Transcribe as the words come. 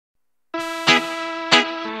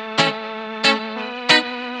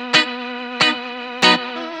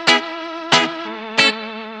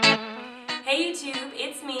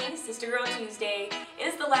Sister Girl Tuesday. It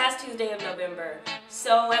is the last Tuesday of November.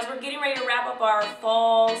 So as we're getting ready to wrap up our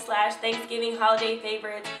fall/Thanksgiving holiday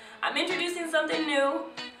favorites, I'm introducing something new.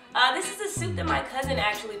 This is a soup that my cousin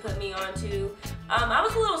actually put me onto. I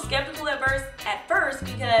was a little skeptical at first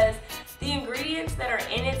because the ingredients that are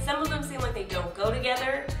in it, some of them seem like they don't go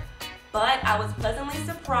together, but I was pleasantly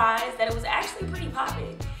surprised that it was actually pretty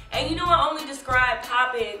popping. And you know, I only describe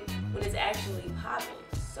popping when it's actually popping,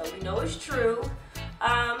 so you know it's true.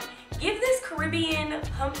 Give this Caribbean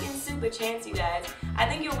pumpkin soup a chance, you guys. I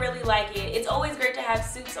think you'll really like it. It's always great to have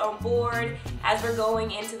soups on board as we're going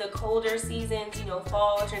into the colder seasons, you know,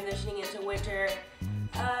 fall transitioning into winter.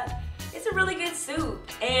 It's a really good soup,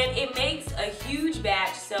 and it makes a huge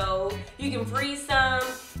batch, so you can freeze some,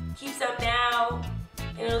 keep some now,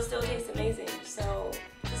 and it'll still taste amazing. So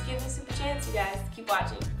just give this soup a chance, you guys. Keep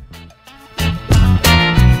watching.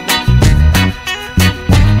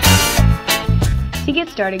 To get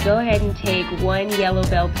started, go ahead and take one yellow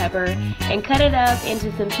bell pepper and cut it up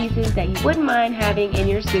into some pieces that you wouldn't mind having in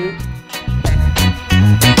your soup.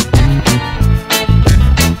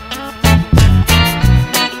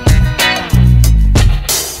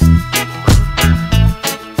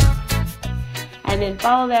 And then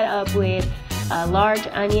follow that up with a large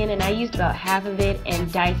onion, and I used about half of it, and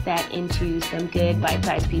dice that into some good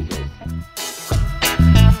bite-sized pieces.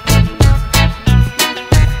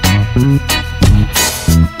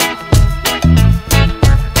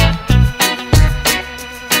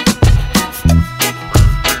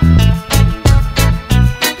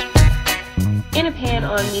 In a pan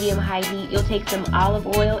on medium-high heat, you'll take some olive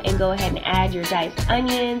oil and go ahead and add your diced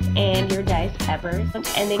onions and your diced peppers.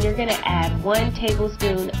 And then you're going to add 1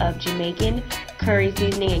 tablespoon of Jamaican curry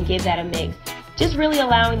seasoning and give that a mix. Just really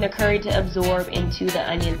allowing the curry to absorb into the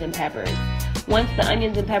onions and peppers. Once the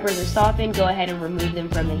onions and peppers are softened, go ahead and remove them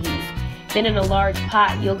from the heat. Then in a large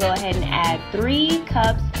pot, you'll go ahead and add 3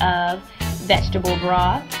 cups of vegetable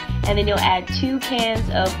broth. And then you'll add 2 cans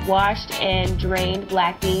of washed and drained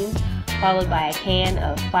black beans, followed by a can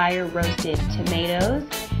of fire-roasted tomatoes,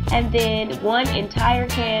 and then 1 entire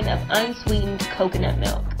can of unsweetened coconut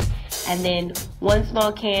milk, and then 1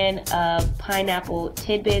 small can of pineapple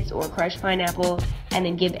tidbits or crushed pineapple, and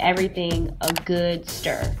then give everything a good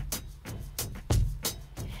stir.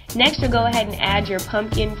 Next, you'll go ahead and add your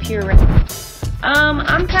pumpkin puree.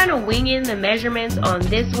 I'm kind of winging the measurements on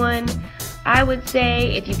this one. I would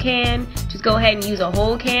say, if you can, just go ahead and use a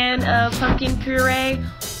whole can of pumpkin puree,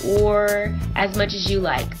 or as much as you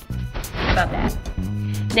like. How about that?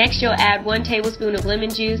 Next, you'll add 1 tablespoon of lemon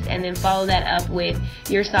juice, and then follow that up with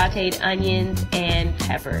your sauteed onions and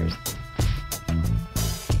peppers.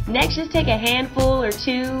 Next, just take a handful or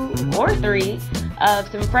 2 or 3 of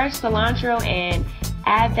some fresh cilantro and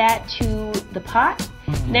add that to the pot.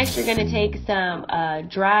 Next, you're going to take some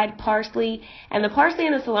dried parsley, and the parsley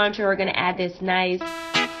and the cilantro are going to add this nice,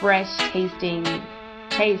 fresh tasting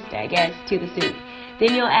taste, I guess, to the soup.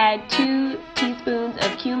 Then you'll add 2 teaspoons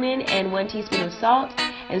of cumin and 1 teaspoon of salt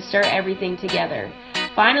and stir everything together.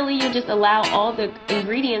 Finally, you'll just allow all the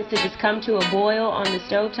ingredients to just come to a boil on the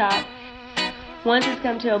stovetop. Once it's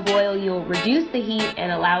come to a boil, you'll reduce the heat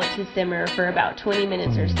and allow it to simmer for about 20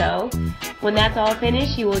 minutes or so. When that's all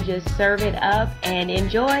finished, you will just serve it up and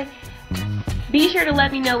enjoy. Be sure to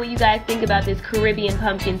let me know what you guys think about this Caribbean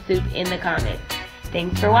pumpkin soup in the comments.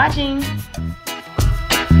 Thanks for watching.